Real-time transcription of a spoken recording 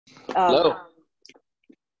Hello.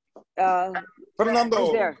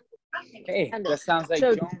 Who's there? Hey, that sounds like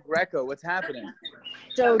So- Joan Greco. What's happening?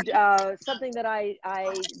 So something that I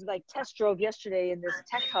like test drove yesterday in this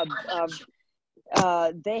tech hub,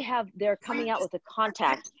 they're coming out with a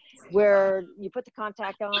contact where you put the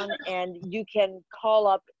contact on and you can call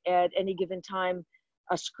up at any given time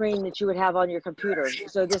a screen that you would have on your computer.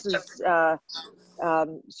 So this is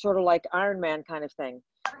sort of like Iron Man kind of thing.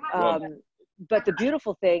 But the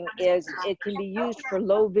beautiful thing is it can be used for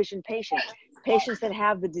low vision patients that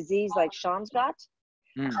have the disease like Sean's got.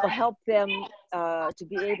 Will help them to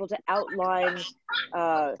be able to outline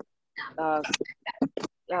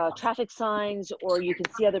traffic signs, or you can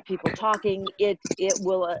see other people talking. It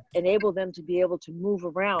will enable them to be able to move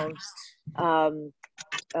around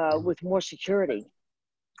with more security.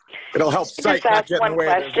 It'll help sight not get in the way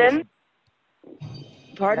of their vision.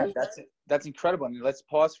 Pardon? Yeah, that's incredible. I mean, let's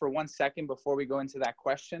pause for 1 second before we go into that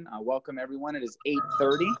question. Welcome everyone. It is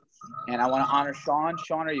 8:30, and I want to honor Sean.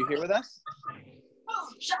 Sean, are you here with us?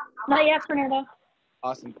 Not yet, Fernando.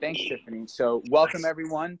 Awesome. Thanks, Tiffany. So welcome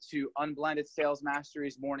everyone to Unblinded Sales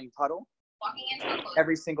Mastery's Morning Huddle.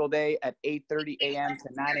 Every single day at 8:30 a.m. to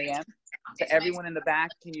 9 a.m. To everyone in the back,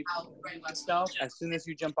 can you mute yourself as soon as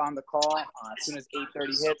you jump on the call? As soon as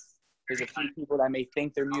 8:30 hits, there's a few people that may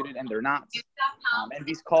think they're muted and they're not. And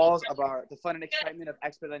these calls are about the fun and excitement of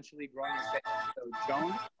exponentially growing your sales. So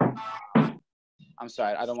Joan, I'm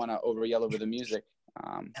sorry, I don't want to yell over the music.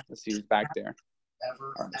 Let's see who's back there.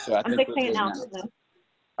 So I'm fixing it now.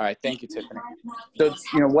 All right, thank you, Tiffany. So,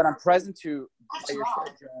 what I'm present to by your show,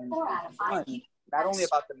 Joan, is not only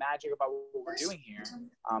about the magic about what we're doing here,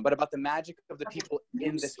 but about the magic of the people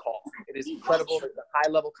in this call. It is incredible, the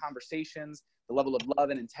high-level conversations, the level of love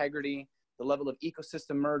and integrity, the level of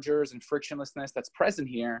ecosystem mergers and frictionlessness that's present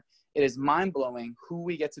here. It is mind-blowing who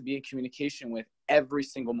we get to be in communication with every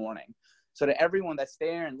single morning. So to everyone that's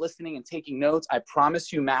there and listening and taking notes, I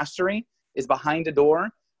promise you mastery is behind the door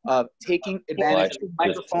of taking advantage of the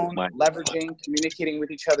microphone, leveraging, communicating with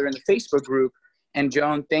each other in the Facebook group. And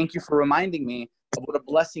Joan, thank you for reminding me of what a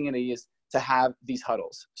blessing it is to have these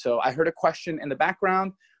huddles. So I heard a question in the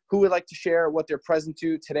background. Who would like to share what they're present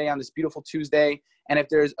to today on this beautiful Tuesday? And if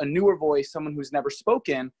there's a newer voice, someone who's never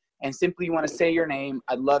spoken, and simply you want to say your name,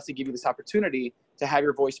 I'd love to give you this opportunity to have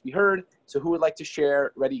your voice be heard. So who would like to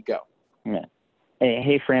share? Ready, go. Yeah.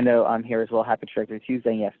 Hey, Fernando, I'm here as well. Happy Trajectory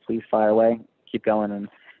Tuesday. Yes, please fire away. Keep going, and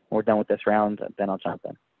when we're done with this round, then I'll jump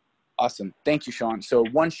in. Awesome. Thank you, Sean. So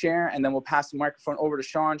one share, and then we'll pass the microphone over to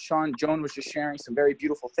Sean. Joan was just sharing some very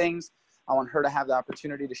beautiful things. I want her to have the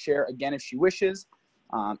opportunity to share again if she wishes.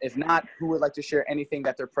 If not, who would like to share anything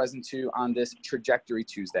that they're present to on this Trajectory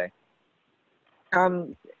Tuesday?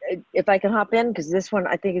 If I can hop in, because this one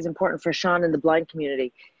I think is important for Sean and the blind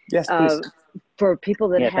community. Yes, please. For people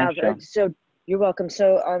that have, thanks, so you're welcome.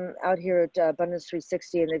 So I'm out here at Abundance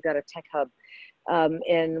 360, and they've got a tech hub.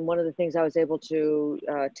 And one of the things I was able to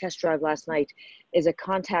test drive last night is a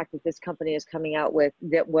contact that this company is coming out with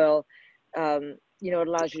that will, it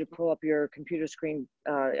allows you to pull up your computer screen.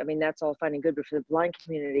 I mean, that's all fine and good, but for the blind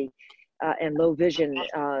community and low vision,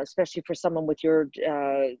 especially for someone with your,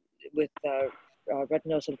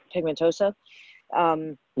 retinosis pigmentosa,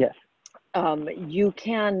 yes. You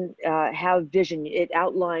can have vision. It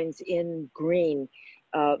outlines in green.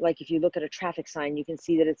 Like if you look at a traffic sign, you can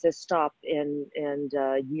see that it says stop and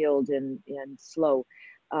yield and slow.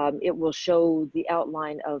 It will show the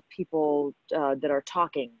outline of people that are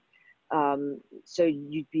talking. So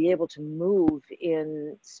you'd be able to move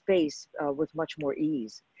in space with much more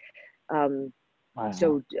ease. Wow.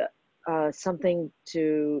 So something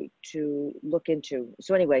to look into.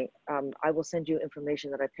 So anyway, I will send you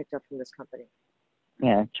information that I picked up from this company.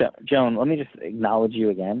 Yeah, Joan, let me just acknowledge you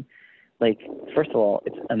again. Like, first of all,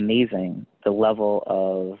 it's amazing the level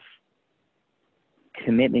of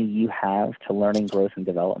commitment you have to learning, growth, and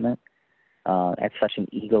development at such an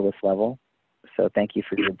egoless level. So thank you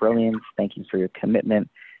for your brilliance. Thank you for your commitment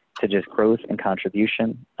to just growth and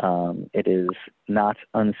contribution. It is not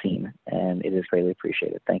unseen, and it is greatly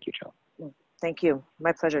appreciated. Thank you, Joan. Thank you.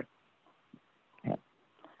 My pleasure. Yeah.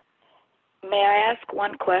 May I ask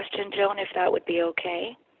one question, Joan, if that would be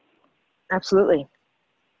okay? Absolutely.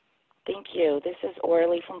 Thank you. This is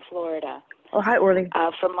Orly from Florida. Oh, hi, Orly.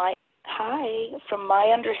 From my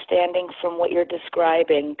understanding from what you're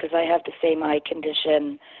describing, because I have the same eye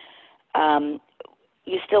condition,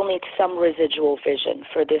 you still need some residual vision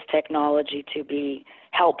for this technology to be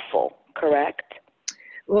helpful, correct?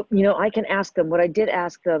 Well, I can ask them. What I did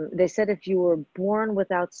ask them, they said if you were born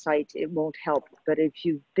without sight, it won't help. But if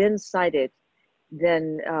you've been sighted,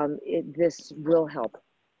 then this will help.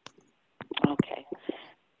 Okay.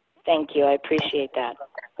 Thank you. I appreciate that.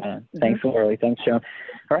 Thanks, Lori. Thanks, Joan.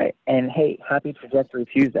 All right. And hey, happy Trajectory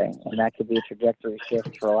Tuesday. And that could be a trajectory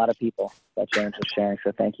shift for a lot of people that Joan's was sharing.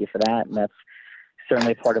 So thank you for that. And that's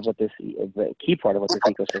certainly part of what the key part of what this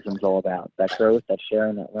ecosystem is all about, that growth, that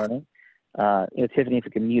sharing, that learning. Tiffany, if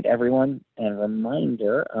you can mute everyone, and a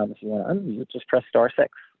reminder, if you want to unmute, just press *6.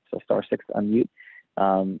 So *6 to unmute.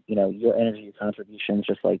 Your energy, your contributions,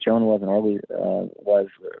 just like Joan was and Orly is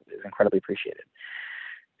incredibly appreciated.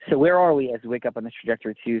 So where are we as we wake up on this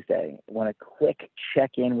Trajectory Tuesday? I want a quick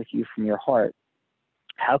check-in with you from your heart.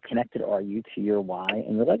 How connected are you to your why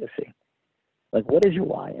and your legacy? Like, what is your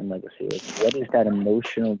why and legacy? Like, what is that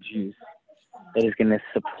emotional juice that is going to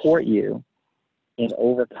support you in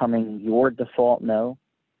overcoming your default no?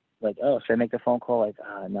 Like, oh, should I make the phone call? Like,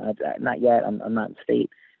 no, not yet. I'm not in state.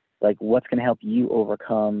 Like, what's going to help you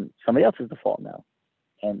overcome somebody else's default no?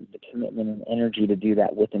 And the commitment and energy to do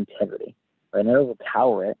that with integrity. Right? Not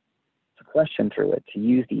overpower it, to question through it, to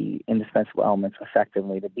use the indispensable elements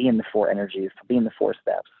effectively, to be in the 4 energies, to be in the 4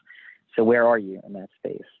 steps. So where are you in that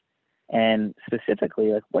space? And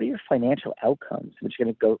specifically, like, what are your financial outcomes? Which are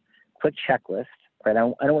going to go quick checklist, right? I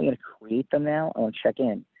don't want you to create them now. I want to check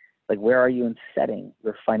in. Like, where are you in setting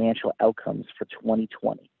your financial outcomes for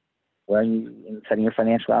 2020? Where are you in setting your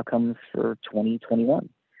financial outcomes for 2021?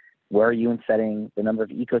 Where are you in setting the number of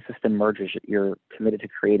ecosystem mergers that you're committed to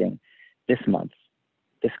creating this month,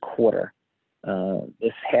 this quarter,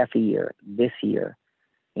 this half a year, this year?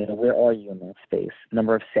 Where are you in that space?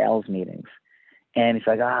 Number of sales meetings. And it's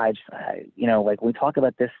like, like when we talk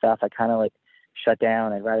about this stuff, I kind of like shut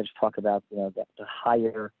down. I'd rather just talk about, the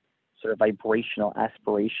higher sort of vibrational,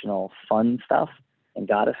 aspirational, fun stuff and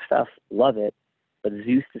goddess stuff. Love it. But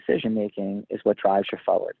Zeus decision-making is what drives you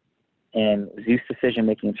forward. And Zeus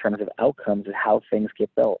decision-making in terms of outcomes is how things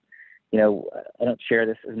get built. I don't share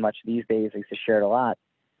this as much these days. I used to share it a lot.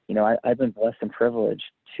 I've been blessed and privileged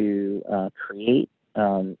to create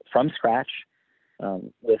from scratch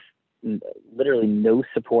with literally no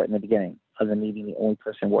support in the beginning, other than me being the only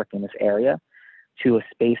person working in this area, to a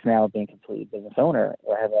space now of being a complete business owner,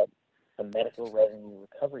 where I have a medical revenue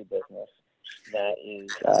recovery business that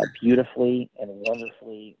is beautifully and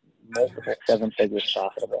wonderfully multiple 7 figures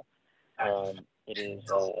profitable. It is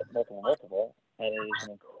multiple, and it is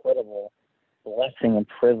an incredible blessing and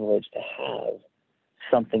privilege to have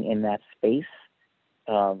something in that space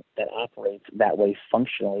that operates that way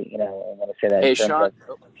functionally. And when I say that, hey, Sean.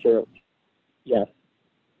 Sure. Yeah.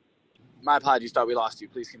 My apologies. Thought we lost you.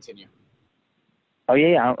 Please continue. Oh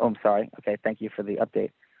yeah. I'm sorry. Okay. Thank you for the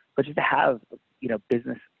update. But just to have,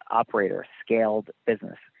 business operator, scaled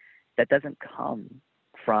business, that doesn't come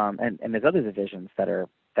from, and there's other divisions that are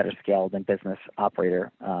scaled in business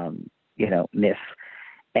operator, myth,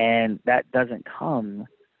 and that doesn't come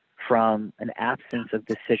from an absence of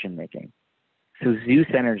decision making. So Zeus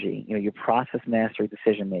energy, your process mastery,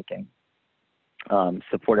 decision making,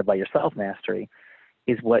 supported by your self mastery,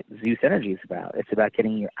 is what Zeus energy is about. It's about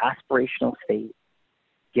getting your aspirational state,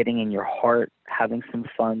 getting in your heart, having some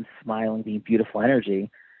fun, smiling, being beautiful energy,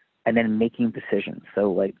 and then making decisions.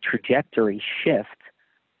 So like trajectory shift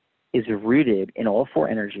is rooted in all 4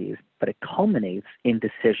 energies, but it culminates in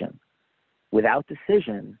decision. Without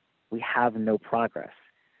decision, we have no progress.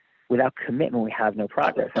 Without commitment, we have no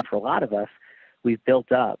progress. And for a lot of us, we've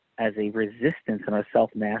built up as a resistance in our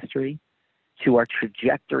self-mastery to our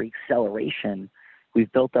trajectory acceleration.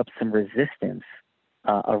 We've built up some resistance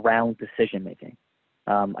around decision-making.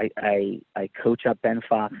 I coach up Ben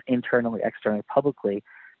Fox internally, externally, publicly.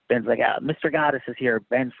 Ben's like, Mr. Goddess is here,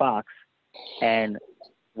 Ben Fox. And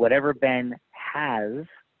whatever Ben has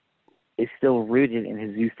is still rooted in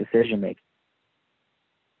his Zeus decision-making.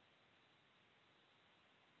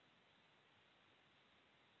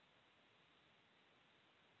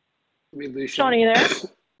 Sean, are you there?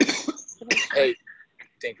 Hey, I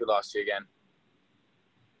think we lost you again.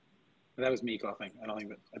 That was me coughing.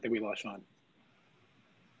 I think we lost Sean.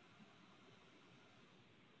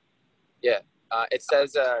 Yeah, it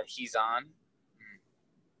says he's on.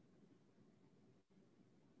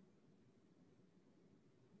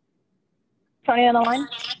 Tony on the line?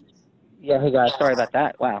 Yeah, hey guys, sorry about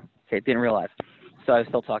that. Wow, okay, didn't realize. So I was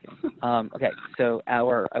still talking. Okay, so I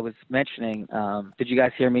was mentioning, did you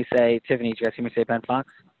guys hear me say, Tiffany, did you guys hear me say Ben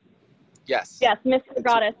Fox? Yes. Yes, Mr.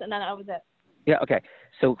 Goddess, and then that was it. Yeah, okay.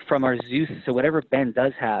 So from our Zeus, so whatever Ben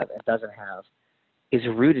does have and doesn't have is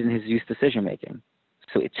rooted in his Zeus decision-making.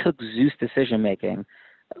 So it took Zeus decision-making,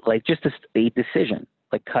 like just a decision,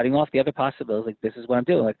 like cutting off the other possibilities, like this is what I'm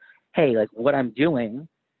doing. Like, hey, like what I'm doing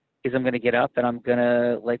is I'm going to get up and I'm going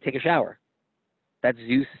to like take a shower. That's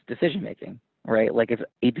Zeus decision-making, right? Like it's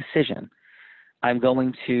a decision. I'm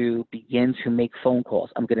going to begin to make phone calls.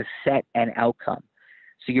 I'm going to set an outcome.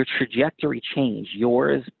 So your trajectory change,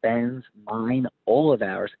 yours, Ben's, mine, all of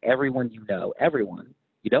ours, everyone you know, everyone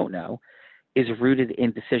you don't know, is rooted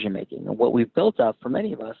in decision making. And what we've built up for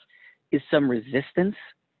many of us is some resistance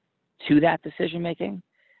to that decision making.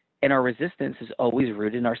 And our resistance is always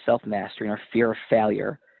rooted in our self-mastery and our fear of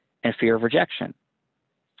failure and fear of rejection.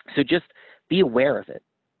 So just be aware of it.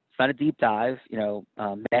 It's not a deep dive.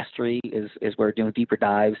 Mastery is where we're doing deeper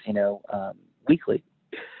dives, weekly.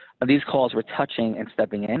 On these calls, we're touching and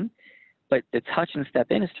stepping in. But the touch and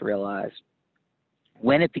step in is to realize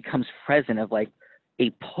when it becomes present of like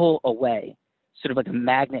a pull away, sort of like a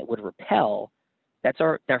magnet would repel, that's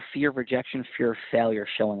our fear of rejection, fear of failure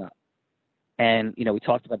showing up. And, we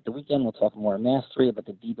talked about the weekend. We'll talk more on mastery, about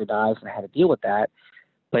the deeper dives and how to deal with that.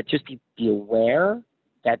 But just be aware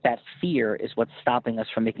that fear is what's stopping us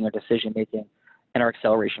from making our decision making and our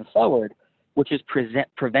acceleration forward, which is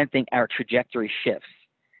preventing our trajectory shifts.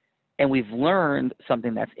 And we've learned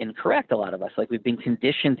something that's incorrect, a lot of us. Like we've been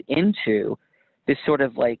conditioned into this sort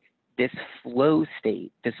of like this flow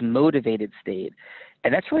state, this motivated state.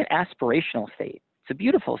 And that's really an aspirational state. It's a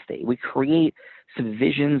beautiful state. We create some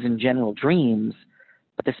visions and general dreams,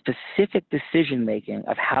 but the specific decision making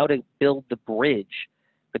of how to build the bridge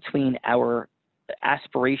between our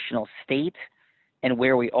aspirational state and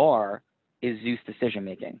where we are is Zeus decision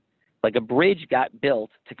making. Like a bridge got built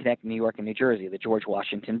to connect New York and New Jersey, the George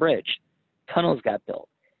Washington Bridge. Tunnels got built.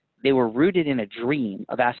 They were rooted in a dream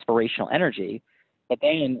of aspirational energy, but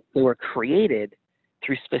then they were created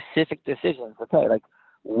through specific decisions. Okay, like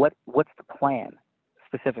what's the plan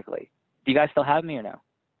specifically? Do you guys still have me or no?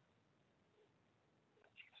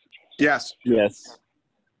 Yes. Yes.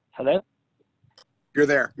 Hello? You're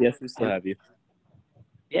there. Yes, we still have you.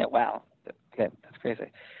 Yeah, wow. Okay, that's crazy.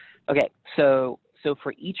 Okay, so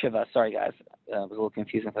for each of us, sorry guys, it was a little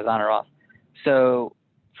confusing if I was on or off. So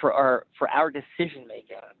for our decision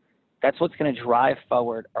making, that's what's going to drive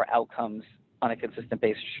forward our outcomes on a consistent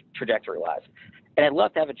basis, trajectory wise. And I'd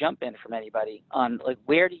love to have a jump in from anybody on like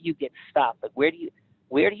where do you get stopped? Like where do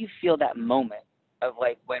you feel that moment of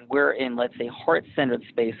like when we're in, let's say, heart-centered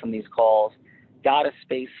space on these calls, goddess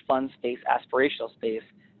space, fun space, aspirational space,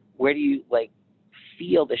 where do you like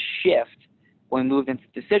feel the shift when we move into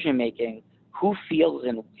decision making? Who feels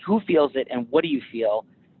it and what do you feel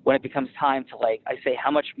when it becomes time to, like, I say,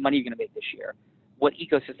 how much money are you going to make this year? What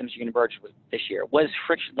ecosystems are you going to merge with this year? What does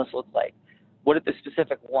frictionless look like? What are the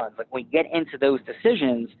specific ones? Like when we get into those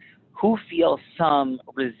decisions, who feels some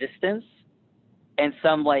resistance and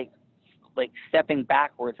some like stepping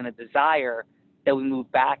backwards and a desire that we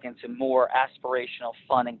move back into more aspirational,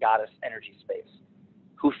 fun, and goddess energy space?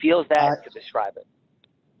 Who feels that to describe it?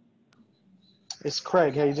 It's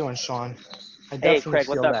Craig. How you doing, Sean? Hey, Craig,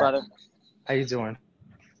 what's up, brother? How you doing,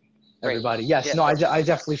 Great. everybody? Yes, Yeah, no, I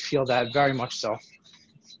definitely feel that, very much so.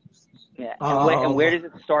 Yeah, and where does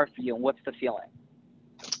it start for you, and what's the feeling?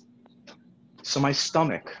 So my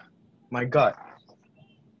stomach, my gut,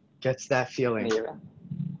 gets that feeling.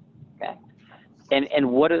 Okay. And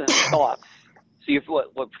what are the thoughts? So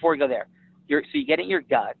before we go there, so you get it in your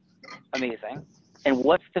gut, amazing. And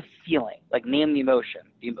what's the feeling? Like name the emotion.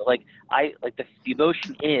 The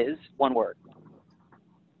emotion is one word.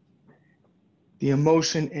 The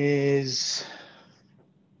emotion is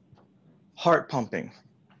heart pumping.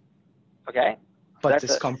 Okay. But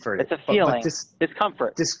discomfort. It's a feeling.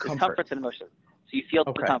 Discomfort. Discomfort's an emotion. So you feel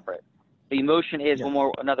discomfort. The emotion is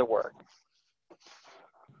another word.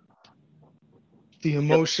 The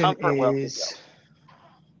emotion is.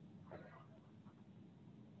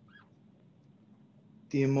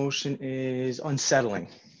 The emotion is unsettling.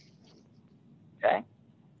 Okay.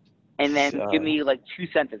 And then give me like 2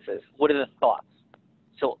 sentences. What are the thoughts?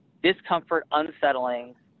 So discomfort,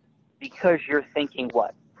 unsettling, because you're thinking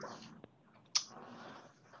what?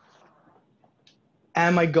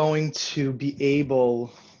 Am I going to be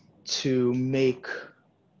able to make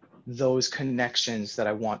those connections that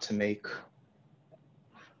I want to make?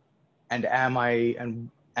 And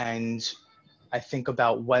and I think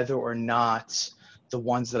about whether or not the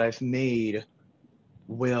ones that I've made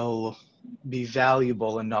will be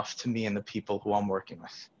valuable enough to me and the people who I'm working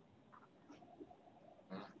with.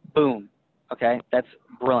 Boom. Okay, that's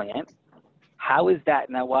brilliant. How is that,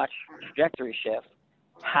 now watch trajectory shift,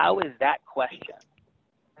 how is that question?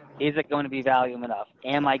 Is it going to be valuable enough?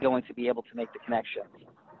 Am I going to be able to make the connections?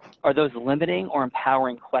 Are those limiting or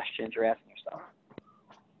empowering questions you're asking yourself?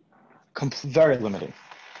 Very limiting.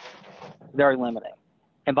 Very limiting.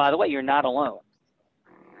 And by the way, you're not alone,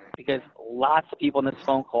 because lots of people in this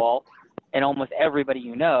phone call and almost everybody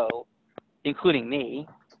you know, including me,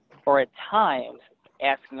 or at times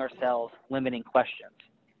asking ourselves limiting questions.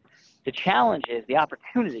 The challenge is, the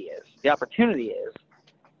opportunity is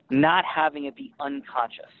not having it be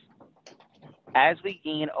unconscious. As we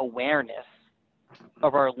gain awareness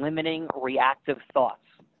of our limiting reactive thoughts,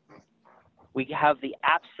 we have the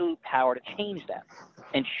absolute power to change them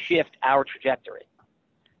and shift our trajectory.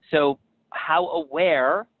 So how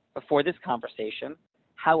aware, before this conversation,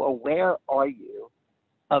 how aware are you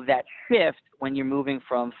of that shift when you're moving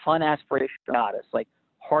from fun aspiration to goddess, like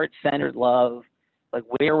heart-centered love, like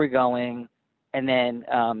where we're going, and then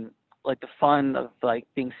like the fun of like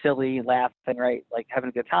being silly, laughing, right, like having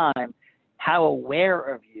a good time. How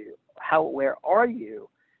aware are you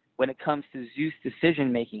when it comes to Zeus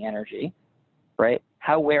decision-making energy, right?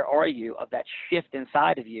 How aware are you of that shift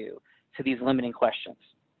inside of you to these limiting questions?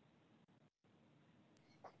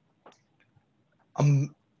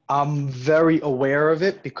 I'm very aware of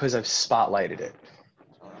it because I've spotlighted it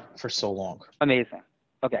for so long. Amazing.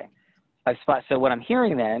 Okay. So what I'm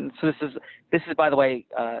hearing then, so this is by the way,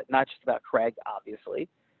 not just about Craig, obviously,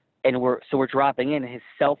 and we're dropping in his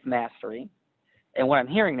self-mastery. And what I'm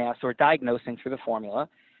hearing now, so we're diagnosing through the formula.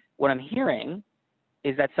 What I'm hearing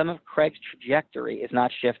is that some of Craig's trajectory is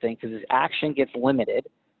not shifting because his action gets limited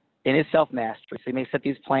in his self-mastery. So he may set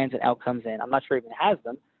these plans and outcomes in. I'm not sure he even has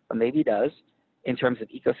them, but maybe he does, in terms of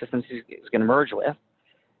ecosystems he's going to merge with.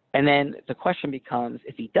 And then the question becomes,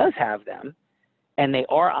 if he does have them, and they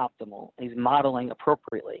are optimal, and he's modeling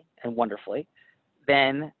appropriately and wonderfully,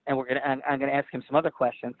 then, and I'm going to ask him some other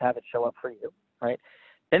questions to have it show up for you, right?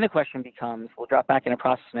 Then the question becomes, we'll drop back into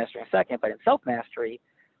process mastery in a second, but in self-mastery,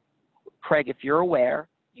 Craig, if you're aware,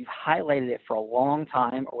 you've highlighted it for a long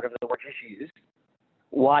time, or whatever the word is used,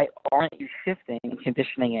 why aren't you shifting and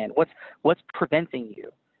conditioning in? What's preventing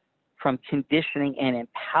you from conditioning and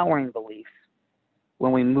empowering beliefs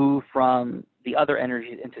when we move from the other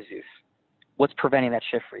energies into Zeus? What's preventing that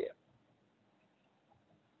shift for you?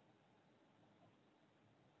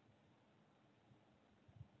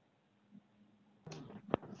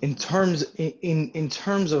 In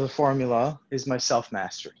terms of a formula, is my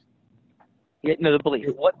self-mastery. Yeah, no, the belief.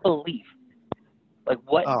 What belief? Like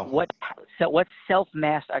what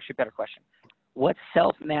self-mastery, actually better question. What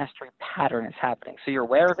self-mastery pattern is happening? So you're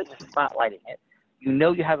aware of it, you're spotlighting it. You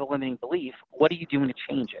know you have a limiting belief. What are you doing to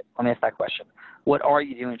change it? Let me ask that question. What are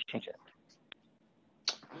you doing to change it?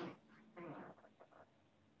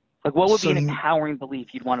 Like what would be an empowering belief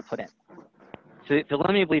you'd want to put in? So the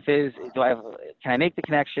limiting belief is, can I make the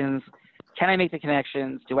connections? Can I make the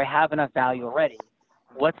connections? Do I have enough value already?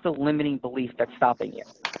 What's the limiting belief that's stopping you?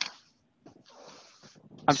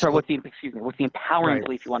 I'm sorry, what's the empowering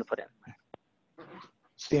belief you want to put in?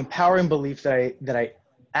 So the empowering belief that I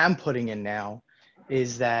am putting in now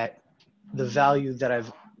is that the value that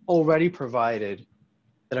I've already provided,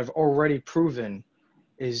 that I've already proven,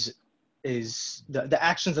 is the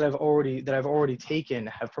actions that I've already taken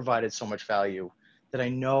have provided so much value that I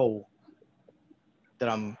know that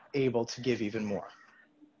I'm able to give even more.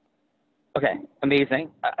 Okay, amazing.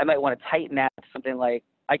 I might want to tighten that to something like,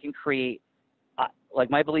 I can create, like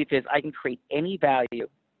my belief is I can create any value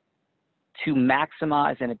to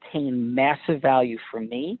maximize and attain massive value for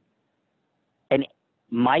me and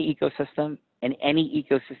my ecosystem and any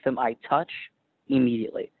ecosystem I touch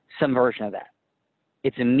immediately. Some version of that.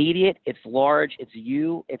 It's immediate, it's large, it's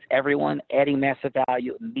you, it's everyone, adding massive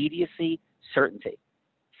value, immediacy, certainty.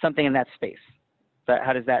 Something in that space.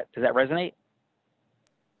 Does that resonate?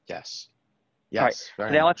 Yes. All right. So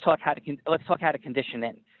now let's talk how to condition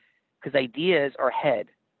in, because ideas are head,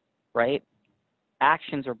 right?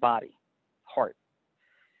 Actions are body, heart.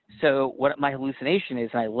 So what my hallucination is,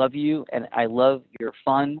 and I love you, and I love your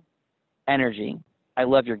fun energy. I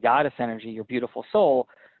love your goddess energy, your beautiful soul,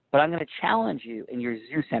 but I'm going to challenge you in your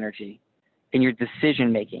Zeus energy, in your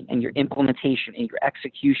decision making, and your implementation, and your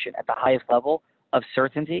execution at the highest level of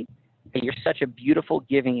certainty. And you're such a beautiful,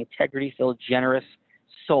 giving, integrity-filled, generous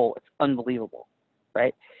soul. It's unbelievable,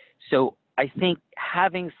 right? So I think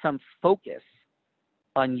having some focus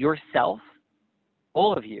on yourself,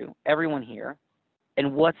 all of you, everyone here,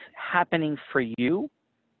 and what's happening for you,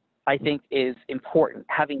 I think is important.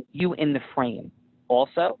 Having you in the frame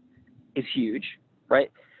also is huge,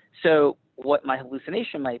 right? So what my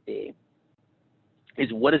hallucination might be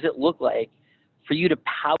is, what does it look like for you to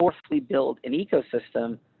powerfully build an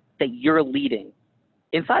ecosystem that you're leading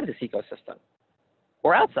inside of this ecosystem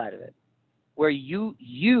or outside of it, where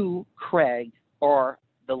you, Craig, are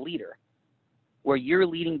the leader, where you're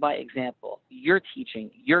leading by example, you're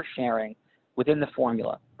teaching, you're sharing within the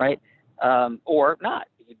formula, right? Or not,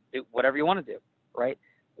 you do whatever you want to do, right?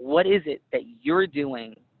 What is it that you're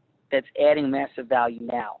doing that's adding massive value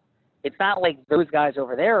now? It's not like those guys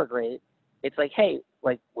over there are great. It's like, hey,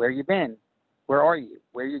 like, where you been? Where are you?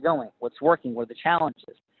 Where are you going? What's working? What are the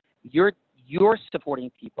challenges? You're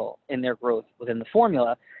supporting people in their growth within the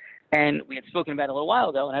formula. And we had spoken about it a little while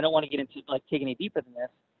ago, and I don't want to get into like taking any deeper than this,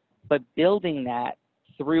 but building that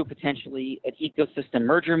through potentially an ecosystem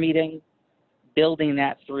merger meeting, building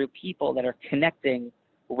that through people that are connecting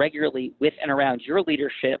regularly with and around your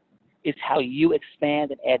leadership is how you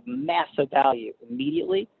expand and add massive value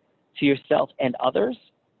immediately to yourself and others,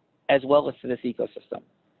 as well as to this ecosystem.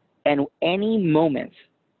 And any moment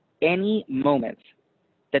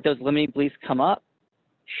that those limiting beliefs come up,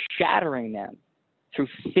 shattering them through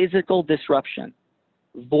physical disruption,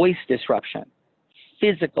 voice disruption,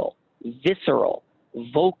 physical, visceral,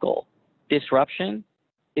 vocal disruption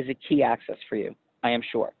is a key access for you, I am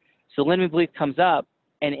sure. So limiting belief comes up,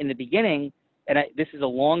 and in the beginning, and this is a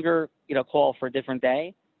longer, call for a different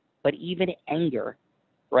day, but even anger,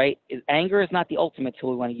 right? Anger is not the ultimate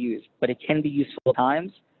tool we want to use, but it can be useful at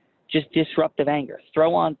times. Just disruptive anger.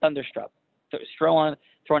 Throw on Thunderstruck. Throw on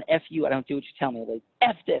F you, I don't do what you tell me. Like,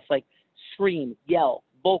 F this, like, scream, yell,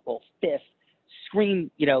 vocal, fist, scream,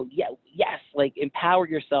 yell, yes, like, empower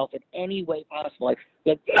yourself in any way possible.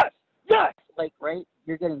 Like yes, like, right?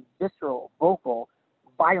 You're getting visceral, vocal,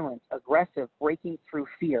 violent, aggressive, breaking through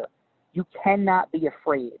fear. You cannot be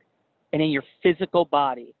afraid. And in your physical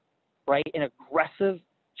body, right, an aggressive,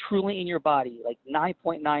 truly in your body, like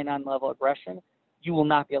 9.99 level aggression, you will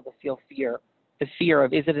not be able to feel fear. The fear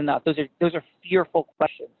of, is it enough? Those are fearful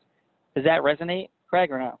questions. Does that resonate,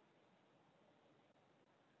 Craig, or no?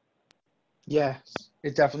 Yeah,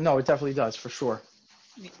 it definitely does, for sure.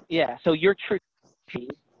 Yeah, so your true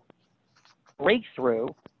breakthrough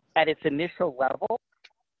at its initial level,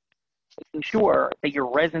 ensure that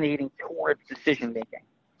you're resonating towards decision making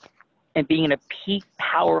and being in a peak,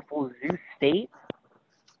 powerful Zeus state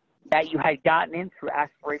that you had gotten in through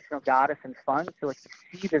aspirational goddess and fun. So like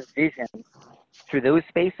you see the vision through those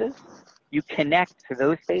spaces, you connect to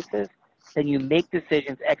those spaces, then you make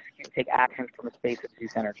decisions, execute, take action from a space of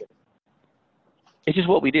Zeus energy. It's just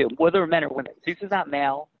what we do, whether men or women. Zeus is not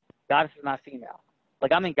male, goddess is not female.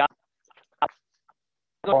 Like I'm in goddess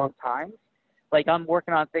long times. Like I'm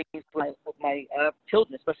working on things with my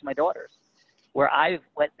children, especially my daughters, where I've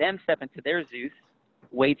let them step into their Zeus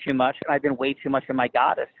way too much, and I've been way too much in my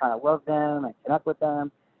goddess, trying to love them and connect with them.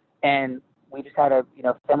 And we just had a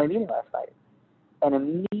family meeting last night,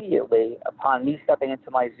 and immediately upon me stepping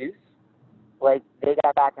into my Zeus, like they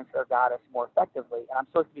got back into their goddess more effectively, and I'm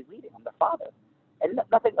supposed to be leading. I'm the father, and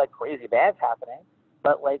nothing like crazy bad's happening,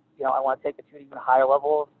 but like I want to take it to an even higher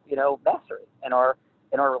level of mastery in our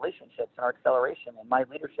relationships and our acceleration and my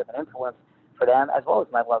leadership and influence for them, as well as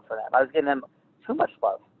my love for them. I was giving them too much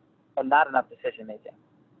love and not enough decision making.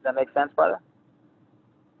 Does that make sense, brother?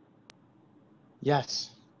 Yes,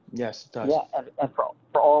 it does. Yeah, and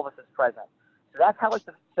for all of us as present. So that's how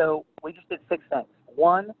so we just did 6 things.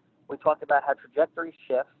 1, we talked about how trajectory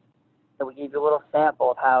shifts, and we gave you a little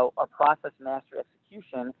sample of how our process mastery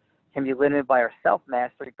execution can be limited by our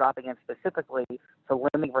self-mastery, dropping in specifically to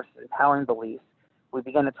limiting versus empowering beliefs. We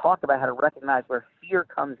began to talk about how to recognize where fear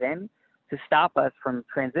comes in to stop us from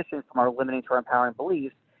transitioning from our limiting to our empowering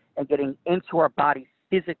beliefs and getting into our bodies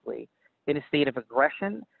physically in a state of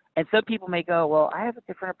aggression. And some people may go, well, I have a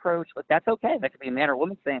different approach, but that's okay. That could be a man or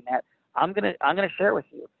woman saying that. I'm gonna share with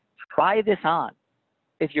you. Try this on.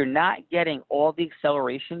 If you're not getting all the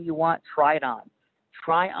acceleration you want, try it on.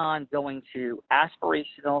 Try on going to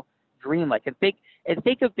aspirational, dreamlike, and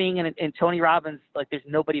think of being in Tony Robbins, like there's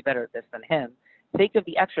nobody better at this than him. Think of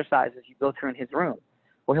the exercises you go through in his room,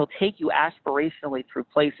 where he'll take you aspirationally through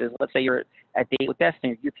places. Let's say you're at Date with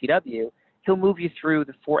Destiny or UPW. He'll move you through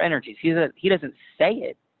the 4 energies. He doesn't say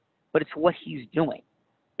it, but it's what he's doing.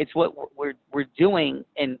 It's what we're doing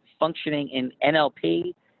and functioning in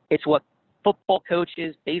NLP. It's what football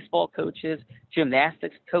coaches, baseball coaches,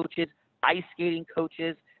 gymnastics coaches, ice skating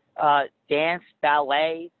coaches, dance,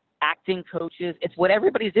 ballet, acting coaches. It's what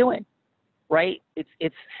everybody's doing, right?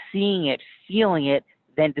 It's seeing it, feeling it,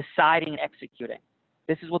 then deciding and executing.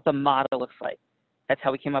 This is what the model looks like. That's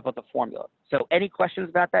how we came up with the formula. So any questions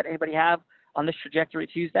about that anybody have on this Trajectory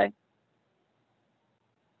Tuesday?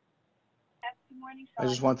 Good morning, Sean. I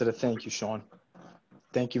just wanted to thank you, Sean.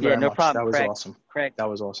 Thank you very much. Problem, That was Craig. awesome. Craig. That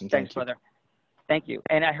was awesome. Thanks, Thank you. brother. Thank you.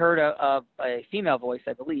 And I heard a female voice,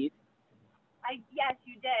 I believe. Yes,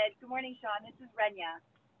 you did. Good morning, Sean. This is Renya.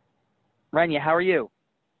 Renya, how are you?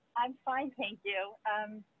 I'm fine, thank you.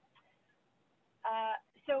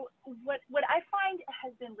 So what I find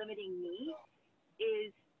has been limiting me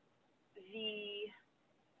is the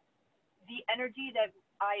energy that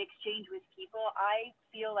I exchange with people, I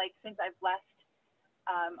feel like since I've left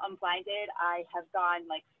Unblinded, I have gone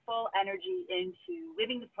like full energy into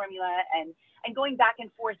living the formula and going back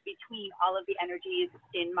and forth between all of the energies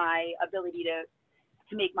in my ability to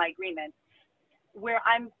make my agreements, where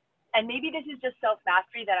and maybe this is just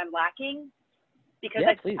self-mastery that I'm lacking, because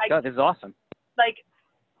please go. This is awesome. Like,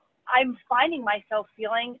 I'm finding myself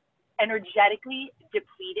feeling energetically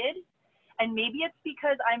depleted, and maybe it's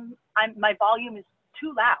because my volume is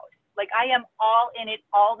too loud. Like, I am all in it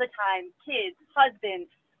all the time. Kids, husband,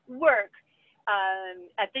 work,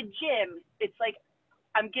 at the gym. It's like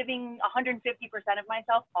I'm giving 150% of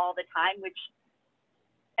myself all the time, which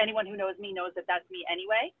anyone who knows me knows that that's me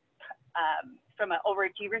anyway. From an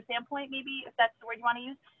overachiever standpoint, maybe, if that's the word you want to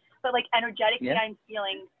use. But like energetically, I'm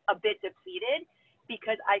feeling a bit depleted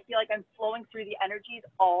because I feel like I'm flowing through the energies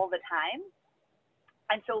all the time.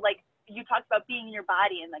 And so like you talked about being in your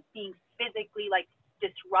body and like being physically like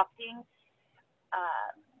disrupting,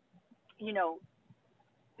 you know,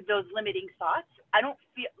 those limiting thoughts. I don't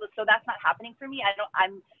feel, so that's not happening for me.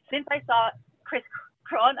 Since I saw Chris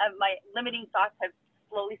Cron, my limiting thoughts have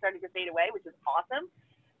slowly started to fade away, which is awesome.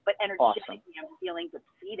 But energetically, I'm feeling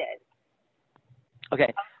depleted.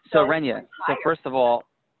 Okay, so Renya, so first of all,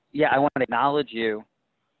 I want to acknowledge you.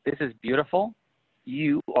 This is beautiful.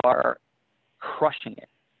 You are crushing it.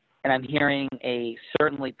 And I'm hearing a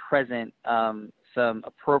certainly present, some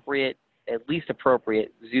appropriate, at least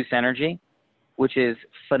appropriate Zeus energy, which is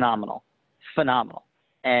phenomenal,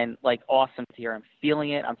 and like awesome to hear. I'm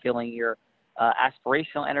feeling it. I'm feeling your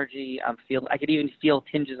aspirational energy. I could even feel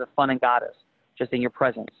tinges of fun and goddess just in your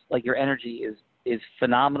presence. Like your energy is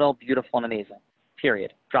phenomenal, beautiful, and amazing.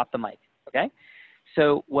 Period. Drop the mic. Okay.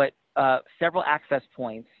 So what several access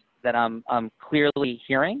points that I'm clearly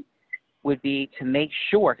hearing would be to make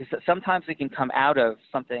sure, because sometimes we can come out of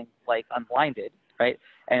something like Unblinded, right?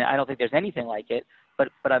 And I don't think there's anything like it,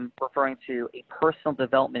 but I'm referring to a personal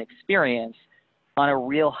development experience on a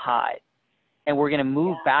real high. And we're going to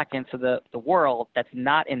move back into the world that's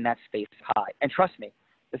not in that space high. And trust me,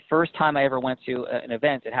 the first time I ever went to an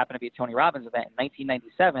event, it happened to be a Tony Robbins event in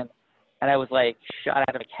 1997, and I was like shot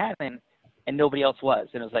out of a cannon, and nobody else was.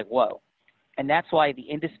 And it was like, whoa. And that's why the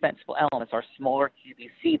indispensable elements are smaller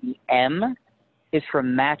QBC. The M is for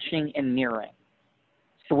matching and mirroring.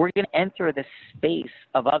 So we're going to enter the space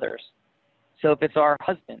of others. So if it's our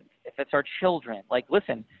husband, if it's our children, like,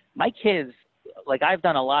 listen, my kids, like, I've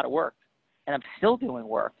done a lot of work, and I'm still doing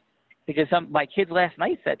work, because my kids last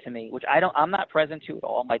night said to me, which I'm not present to at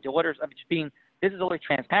all. My daughters, I'm just being, this is always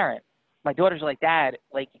transparent. My daughters are like, Dad,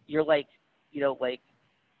 like, you're like, you know, like,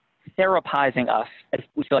 therapizing us, as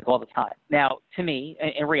we feel like all the time. Now, to me,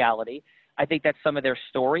 in reality, I think that's some of their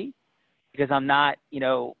story, because I'm not, you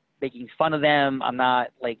know, making fun of them. I'm not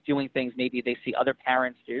like doing things maybe they see other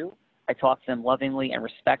parents do. I talk to them lovingly and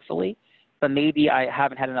respectfully, but maybe I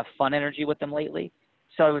haven't had enough fun energy with them lately.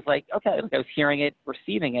 So I was like, okay, I was hearing it,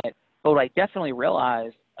 receiving it. But what I definitely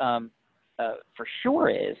realized for sure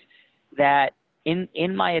is that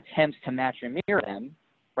in my attempts to match and mirror them,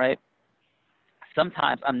 right,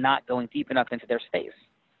 sometimes I'm not going deep enough into their space.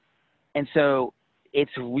 And so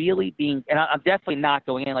it's really being, and I'm definitely not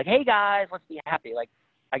going in like, hey guys, let's be happy. Like,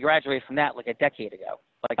 I graduated from that like a decade ago.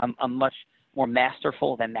 Like, I'm much more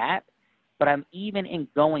masterful than that. But I'm even in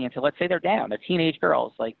going into, let's say they're down, they're teenage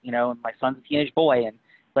girls, like, you know, and my son's a teenage boy, and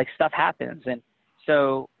like stuff happens. And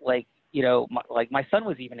so, like, you know, my son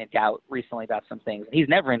was even in doubt recently about some things, and he's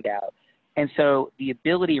never in doubt. And so the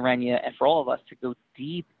ability, Renya, and for all of us to go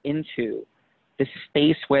deep into the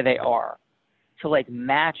space where they are, to like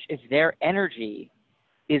match if their energy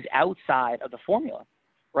is outside of the formula,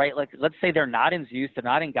 right? Like, let's say they're not in Zeus, they're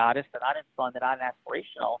not in Goddess, they're not in Fun, they're not in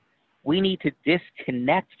Aspirational. We need to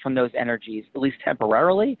disconnect from those energies, at least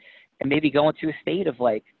temporarily, and maybe go into a state of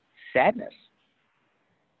like sadness,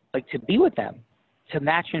 like to be with them, to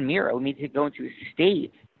match and mirror. We need to go into a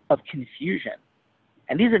state of confusion.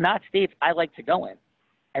 And these are not states I like to go in.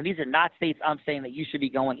 And these are not states I'm saying that you should be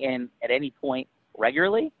going in at any point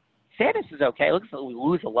regularly. Sadness is okay. Look, we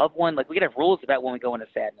lose a loved one. Like, we can have rules about when we go into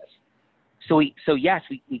sadness. So yes,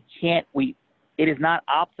 we can't, it is not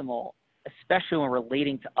optimal, especially when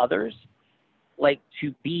relating to others, like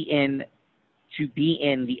to be in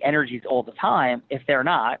the energies all the time if they're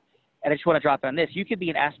not. And I just want to drop on this. You could be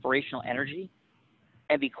in aspirational energy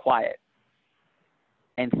and be quiet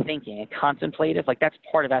and thinking and contemplative. Like, that's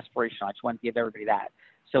part of aspirational. I just want to give everybody that.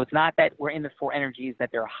 So it's not that we're in the four energies that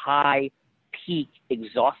they're high, peak,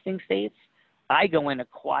 exhausting states. I go into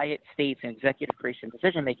quiet states and executive creation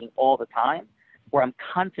decision-making all the time where I'm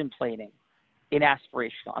contemplating in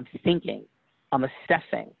aspirational. I'm thinking, I'm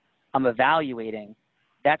assessing, I'm evaluating,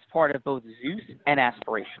 That's part of both Zeus and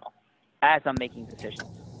aspirational as I'm making decisions,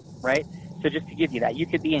 right? So just to give you that, you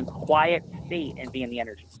could be in quiet state and be in the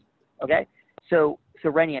energies, okay? So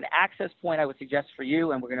Rennie, an access point I would suggest for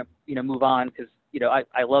you, and we're going to, move on because,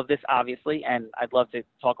 I love this obviously, and I'd love to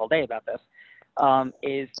talk all day about this,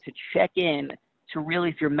 is to check in to really,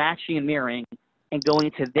 if you're matching and mirroring and going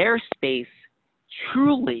into their space,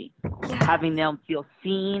 truly having them feel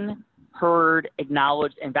seen, heard,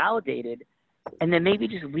 acknowledged, and validated, and then maybe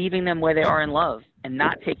just leaving them where they are in love and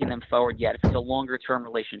not taking them forward yet if it's a longer term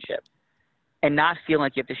relationship, and not feeling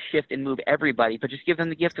like you have to shift and move everybody, but just give them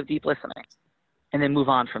the gift of deep listening and then move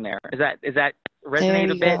on from there. Is that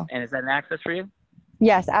resonate a bit? Go. And is that an access for you?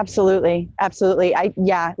 Yes, absolutely. Absolutely.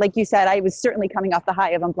 Like you said, I was certainly coming off the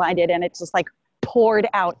high of Unblinded, and it's just like poured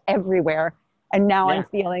out everywhere. And now I'm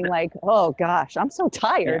feeling like, oh gosh, I'm so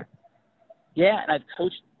tired. Yeah. And I've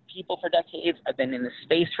coached people for decades. I've been in this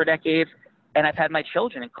space for decades, and I've had my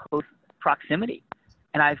children in close proximity,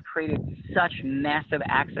 and I've created such massive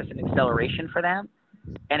access and acceleration for them.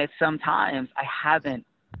 And it's sometimes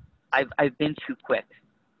I've been too quick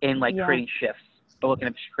in creating shifts, or looking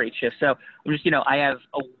to create shifts. So I'm just, I have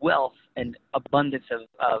a wealth and abundance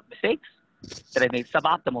of mistakes that I've made,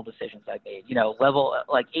 suboptimal decisions I've made, level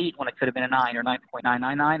 8 when it could have been a 9 or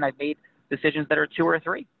 9.999. I've made decisions that are 2 or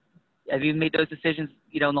 3. I've even made those decisions,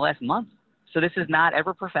 in the last month. So this is not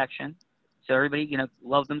ever perfection. So everybody,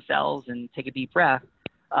 love themselves and take a deep breath.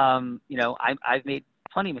 I've made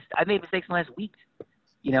plenty of mistakes. I've made mistakes in the last week,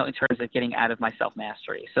 in terms of getting out of my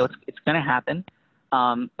self-mastery. So it's going to happen.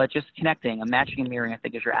 But just connecting and matching and mirroring, I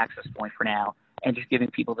think, is your access point for now. And just giving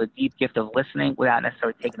people the deep gift of listening without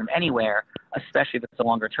necessarily taking them anywhere, especially if it's a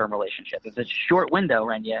longer-term relationship. If it's a short window,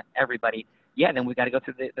 Renya, everybody, then we got to go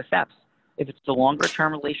through the steps. If it's a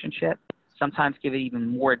longer-term relationship, sometimes give it even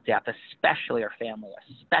more depth, especially our family,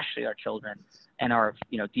 especially our children, and our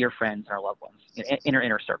dear friends, our loved ones,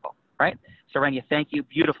 inner circle, right? So Renya, thank you.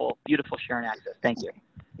 Beautiful, beautiful sharing access. Thank you.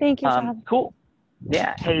 Thank you, John. Cool.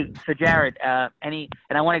 Yeah. Hey, so Jared, and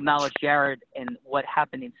I want to acknowledge Jared and what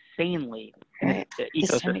happened insanely in the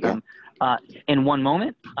ecosystem in one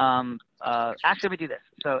moment. Actually, let me do this.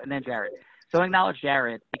 So, and then Jared. So I acknowledge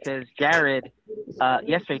Jared because Jared,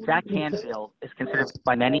 yesterday, Jack Canfield is considered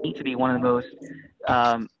by many to be one of the most,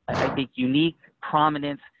 I think, unique,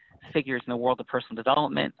 prominent figures in the world of personal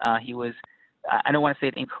development. He was, I don't want to say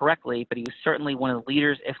it incorrectly, but he was certainly one of the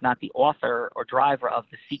leaders, if not the author or driver of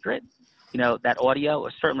The Secret. That audio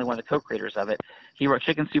was certainly one of the co-creators of it. He wrote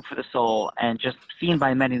Chicken Soup for the Soul, and just seen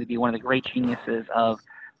by many to be one of the great geniuses of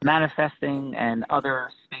manifesting and other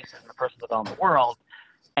spaces in the personal development world.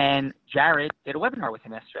 And Jared did a webinar with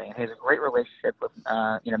him yesterday, and he has a great relationship with,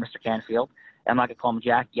 Mr. Canfield. I'm not going to call him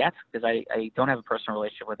Jack yet because I don't have a personal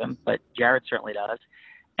relationship with him, but Jared certainly does.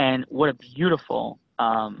 And what a beautiful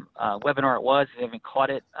webinar it was. If you haven't caught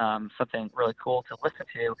it, something really cool to listen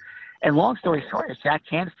to. And long story short is Jack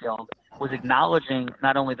Canfield was acknowledging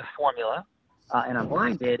not only the formula and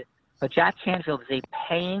Unblinded, but Jack Canfield is a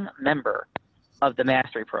paying member of the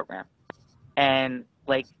Mastery Program. And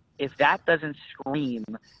if that doesn't scream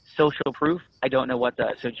social proof, I don't know what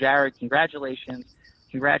does. So Jared, congratulations.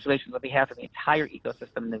 Congratulations on behalf of the entire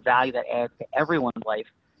ecosystem and the value that adds to everyone's life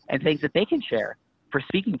and things that they can share for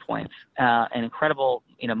speaking points and incredible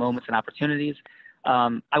moments and opportunities.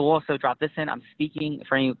 I will also drop this in. I'm speaking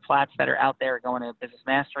for any plats that are out there going to Business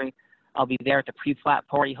Mastery. I'll be there at the pre-plat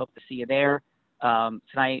party. Hope to see you there.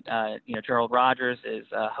 Tonight, Gerald Rogers is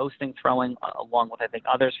hosting, throwing, along with, I think,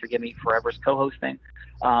 others. Forgive me, Forever's co-hosting.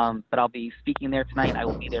 But I'll be speaking there tonight. I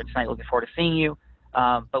will be there tonight. Looking forward to seeing you.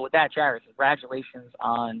 But with that, Jared, congratulations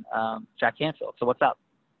on Jack Canfield. So what's up?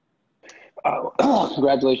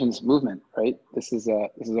 Congratulations, movement, right? This is a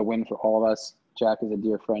win for all of us. Jack is a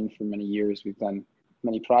dear friend for many years. We've done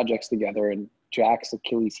many projects together, and Jack's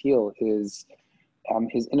Achilles heel is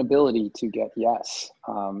his inability to get yes.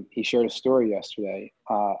 He shared a story yesterday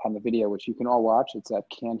on the video, which you can all watch. It's at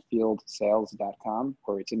canfieldsales.com,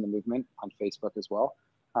 or it's in the movement on Facebook as well.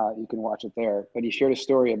 You can watch it there. But he shared a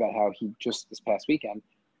story about how he just this past weekend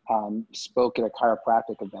spoke at a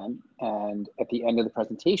chiropractic event, and at the end of the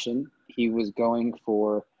presentation, he was going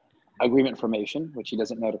for agreement formation, which he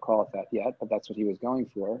doesn't know to call it that yet, but that's what he was going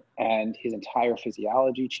for. And his entire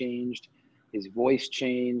physiology changed. His voice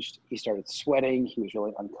changed. He started sweating. He was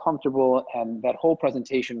really uncomfortable. And that whole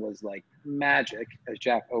presentation was like magic, as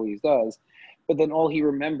Jack always does. But then all he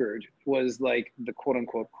remembered was like the quote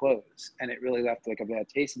unquote close. And it really left like a bad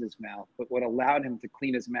taste in his mouth. But what allowed him to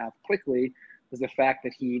clean his mouth quickly was the fact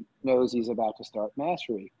that he knows he's about to start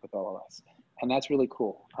mastery with all of us. And that's really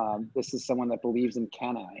cool. This is someone that believes in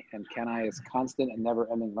can I, and can I is constant and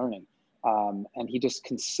never ending learning. And he just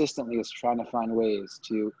consistently is trying to find ways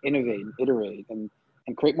to innovate and iterate and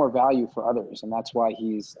create more value for others. And that's why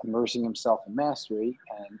he's immersing himself in mastery.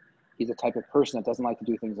 And he's the type of person that doesn't like to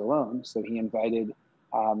do things alone. So he invited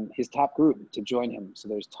his top group to join him. So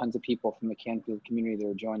there's tons of people from the Canfield community that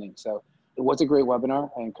are joining. So it was a great webinar.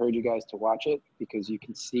 I encourage you guys to watch it because you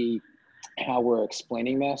can see how we're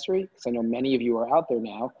explaining mastery. Because I know many of you are out there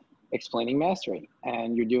now explaining mastery,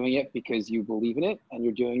 and you're doing it because you believe in it, and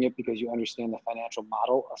you're doing it because you understand the financial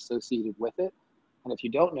model associated with it. And if you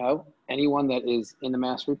don't know, anyone that is in the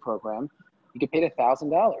mastery program, you get paid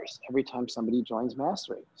 $1,000 every time somebody joins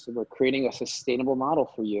mastery. So we're creating a sustainable model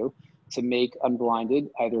for you to make Unblinded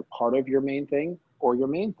either part of your main thing or your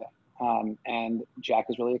main thing. And Jack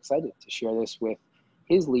is really excited to share this with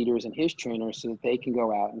his leaders and his trainers so that they can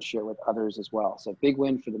go out and share with others as well. So big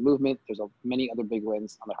win for the movement. There's many other big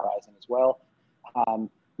wins on the horizon as well.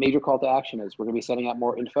 Major call to action is we're going to be sending out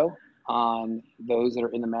more info on those that are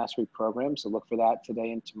in the mastery program. So look for that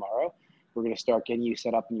today and tomorrow. We're going to start getting you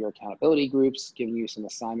set up in your accountability groups, giving you some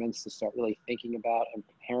assignments to start really thinking about and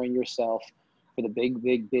preparing yourself for the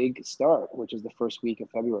big start, which is the first week of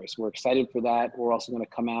February. So we're excited for that. We're also going to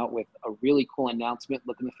come out with a really cool announcement.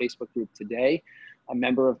 Look in the Facebook group today. A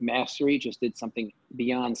member of Mastery just did something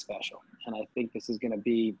beyond special. And I think this is going to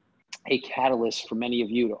be a catalyst for many of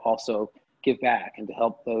you to also give back and to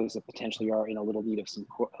help those that potentially are in a little need of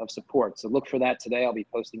support. So look for that today. I'll be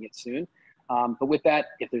posting it soon. But with that,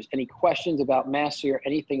 if there's any questions about Mastery or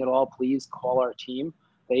anything at all, please call our team.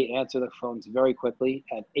 They answer the phones very quickly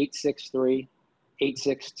at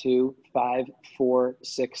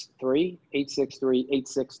 863-862-5463,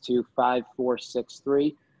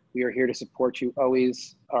 863-862-5463. We are here to support you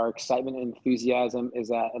always. Our excitement and enthusiasm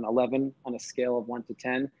is at an 11 on a scale of 1 to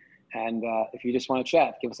 10. And if you just want to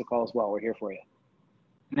chat, give us a call as well. We're here for you.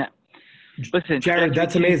 Yeah. Listen, Jared,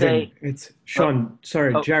 that's amazing. It's Sean.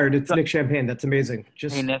 Jared, it's Nick Champagne. That's amazing.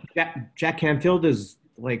 Just hey, Nick. Jack Canfield is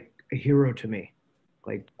like a hero to me.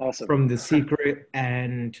 Like awesome. From The Secret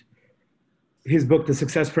and his book, The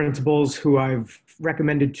Success Principles, who I've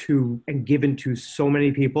recommended to and given to so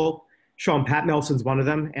many people. Sean, Pat Nelson's one of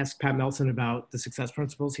them. Ask Pat Nelson about The Success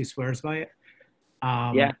Principles. He swears by it.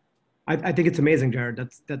 Yeah. I think it's amazing, Jared.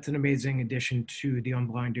 That's an amazing addition to the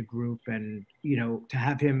Unblinded group. And, you know, to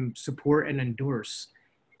have him support and endorse,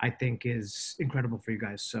 I think is incredible for you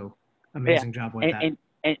guys. So amazing job with that.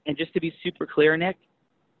 And just to be super clear, Nick,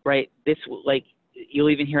 right, this, like, you'll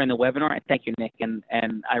even hear in the webinar, and thank you, Nick, and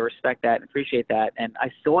I respect that and appreciate that. And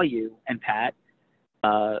I saw you and Pat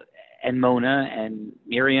and Mona and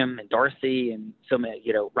Miriam and Darcy and so many,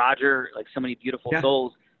 you know, Roger, like so many beautiful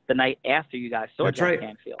souls the night after you guys saw Jack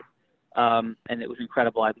Canfield. And it was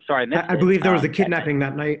incredible. I'm sorry I missed it. I believe there was a kidnapping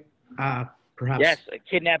that night, perhaps. Yes, I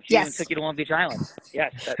kidnapped you and took you to Long Beach Island.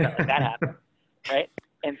 Yes, that happened, right?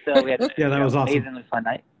 And so we had that was awesome. Amazingly fun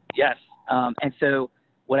night. Yes. And so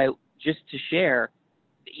just to share,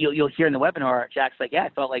 you'll hear in the webinar, Jack's like, yeah, I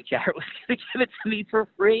felt like Jared was going to give it to me for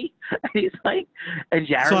free. And he's like, and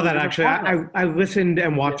Jared saw that actually. I listened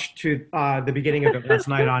and watched to the beginning of it last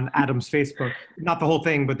night on Adam's Facebook. Not the whole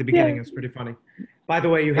thing, but the beginning is pretty funny. By the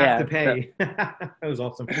way, you have to pay. That was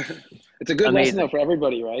awesome. It's a good lesson though for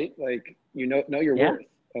everybody, right? Like, you know your worth,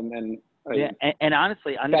 and then and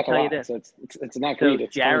honestly, I'm going to tell you this. So it's not greed.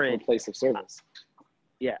 It's coming from a place of service.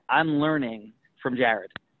 Yeah, I'm learning from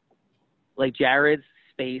Jared. Like Jared's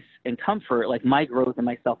space and comfort, like my growth and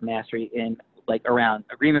my self-mastery in like around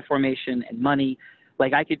agreement formation and money.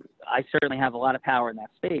 Like I certainly have a lot of power in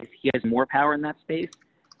that space. He has more power in that space.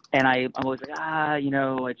 And I'm always like, I just,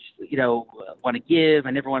 want to give.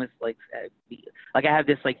 I never want to like I have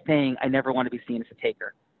this like thing. I never want to be seen as a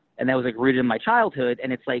taker. And that was like rooted in my childhood,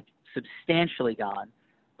 and it's like substantially gone.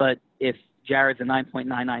 But if Jared's a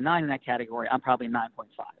 9.999 in that category, I'm probably 9.5.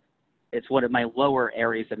 It's one of my lower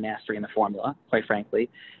areas of mastery in the formula, quite frankly.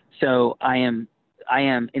 So I am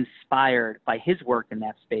inspired by his work in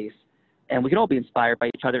that space, and we can all be inspired by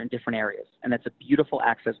each other in different areas. And that's a beautiful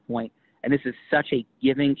access point. And this is such a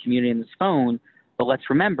giving community in this phone. But let's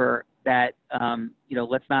remember that,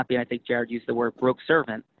 let's not be, I think Jared used the word broke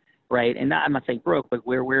servant, right? And I'm not saying broke, but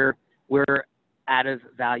we're out of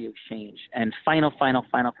value exchange. And final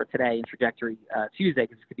for today in Trajectory Tuesday,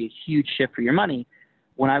 because this could be a huge shift for your money.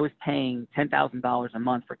 When I was paying $10,000 a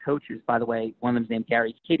month for coaches, by the way, one of them's named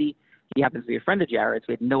Gary Kitty. He happens to be a friend of Jared's.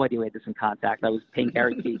 We had no idea we had this in contact. I was paying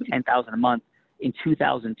Gary Kitty $10,000 a month in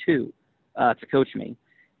 2002 to coach me.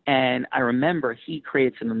 And I remember he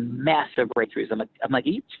created some massive breakthroughs. I'm like, are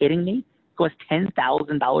you kidding me? It costs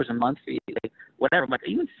 $10,000 a month for you, like whatever. I'm like, are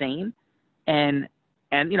you insane? And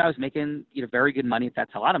I was making very good money.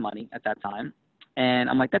 That's a lot of money at that time. And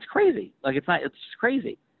I'm like, that's crazy. Like, it's not, it's just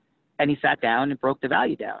crazy. And he sat down and broke the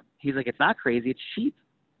value down. He's like, it's not crazy, it's cheap.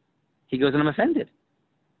 He goes, and I'm offended.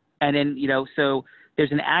 And then, you know, so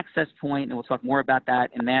there's an access point, and we'll talk more about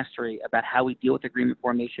that in mastery, about how we deal with agreement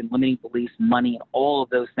formation, limiting beliefs, money, and all of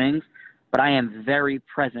those things. But I am very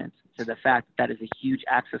present to the fact that that is a huge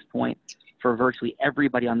access point for virtually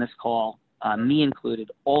everybody on this call, me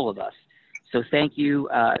included, all of us. So thank you,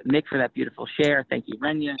 Mick, for that beautiful share. Thank you,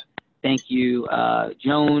 Renya. Thank you,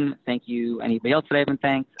 Joan. Thank you, anybody else that I haven't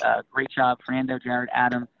thanked. Great job, Fernando, Jared,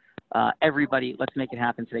 Adam. Everybody, let's make it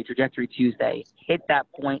happen today. Trajectory Tuesday. Hit that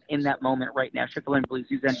point in that moment right now. Shift the limit, beliefs,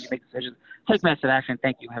 use energy, make decisions, take massive action.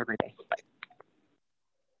 Thank you. Have a great day. Bye.